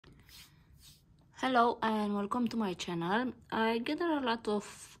Hello and welcome to my channel. I gather a lot of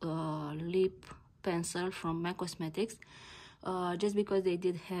lip pencil from MAC Cosmetics just because they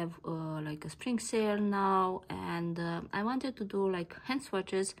did have like a spring sale now, and I wanted to do like hand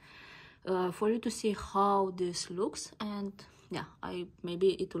swatches for you to see how this looks, and yeah, maybe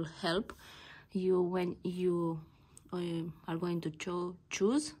it will help you when you are going to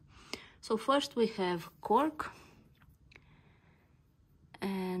choose. So first we have cork,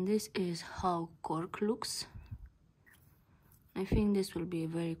 and this is how cork looks. I think this will be a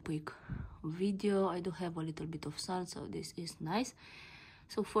very quick video. I do have a little bit of sun, so this is nice.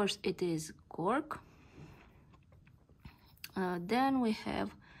 So first it is cork, then we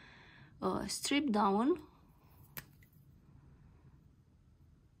have strip down,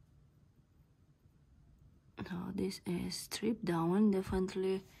 this is strip down,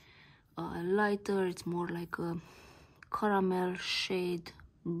 definitely lighter. It's more like a caramel shade,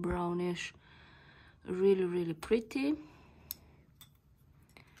 brownish, really pretty.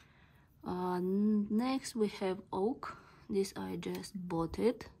 Next we have oak. This I just bought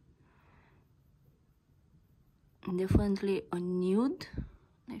it, definitely a nude.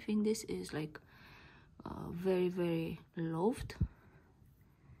 I think this is like very loved.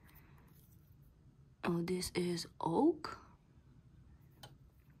 Oh, this is oak.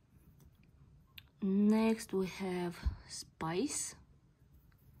 Next we have spice.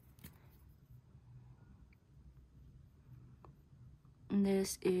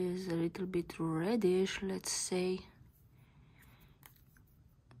 This is a little bit reddish, let's say.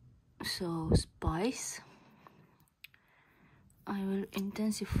 So spice. I will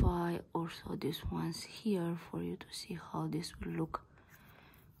intensify also these ones here for you to see how this will look.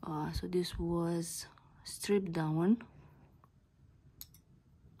 So this was strip down,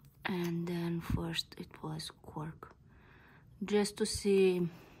 and then first it was cork, just to see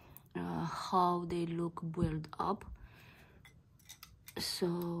how they look built up.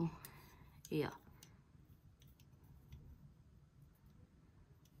 So yeah,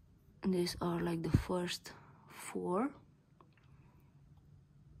 these are like the first four.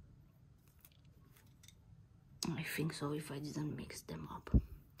 I think so, if I didn't mix them up.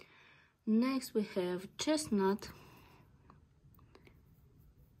 Next we have chestnut.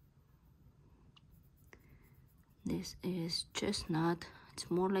 This is chestnut. It's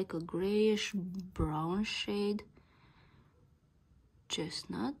more like a grayish brown shade.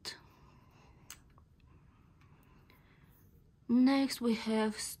 Chestnut. Next we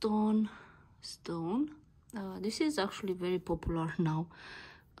have stone. This is actually very popular now,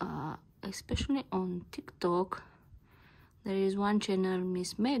 especially on TikTok. There is one channel,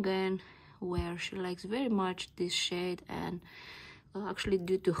 Miss Megan, where she likes very much this shade, and actually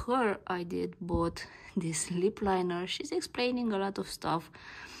due to her I did bought this lip liner. She's explaining a lot of stuff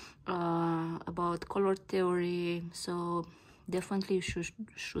about color theory, so definitely you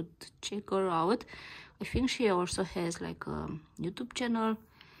should check her out. I think she also has like a YouTube channel,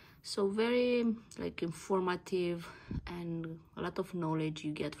 so very like informative, and a lot of knowledge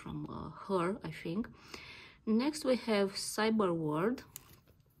you get from her, I think. Next we have Cyber World,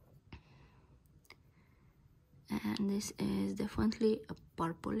 and this is definitely a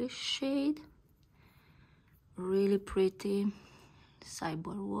purplish shade, really pretty.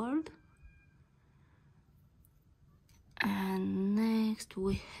 Cyber World. And next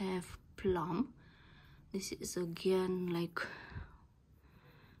we have Plum. This is again like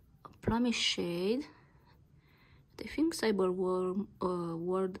a plummy shade. I think Cyber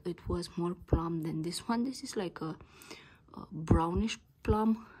World it was more plum than this one. This is like a brownish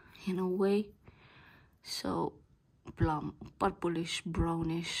plum in a way. So plum, purplish,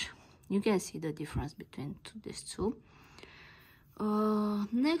 brownish. You can see the difference between these two.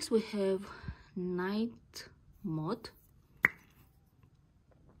 Next we have Night Mode.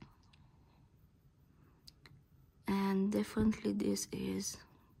 And definitely this is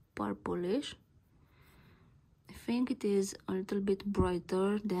purplish. I think it is a little bit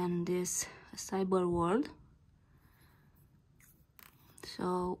brighter than this Cyber World.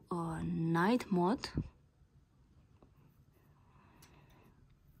 So Night Mode.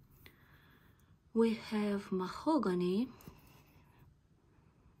 We have Mahogany.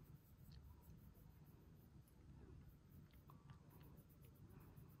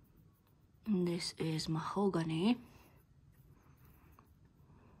 This is Mahogany.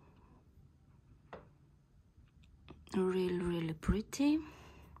 Really pretty.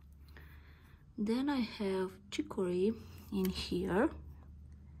 Then I have Chicory in here.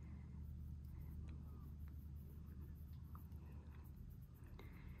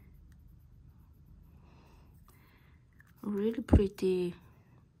 Really pretty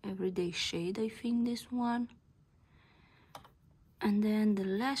everyday shade, I think, this one. And then the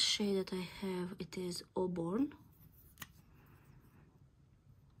last shade that I have, it is Auburn.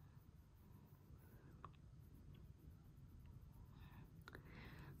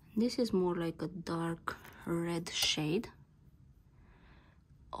 This is more like a dark red shade,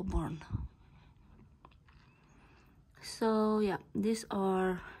 Auburn. So yeah, these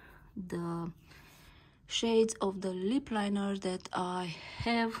are the shades of the lip liners that I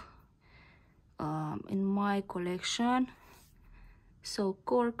have in my collection. So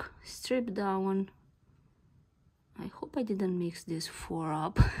cork, strip down. I hope I didn't mix this 4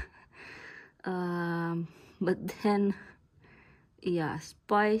 up. But then yeah,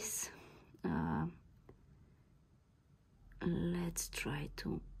 spice. Let's try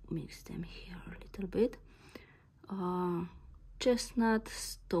to mix them here a little bit. Chestnut,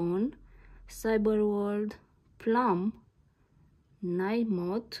 stone, cyberworld, plum,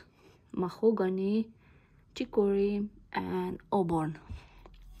 nymot, mahogany, chicory, and auburn.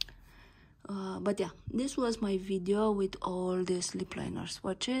 But yeah, this was my video with all these lip liner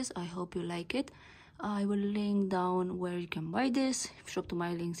swatches. I hope you like it. I will link down where you can buy this. If you shop to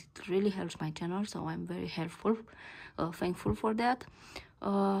my links, it really helps my channel, so I'm very thankful for that.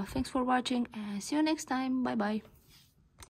 Thanks for watching, and see you next time. Bye bye.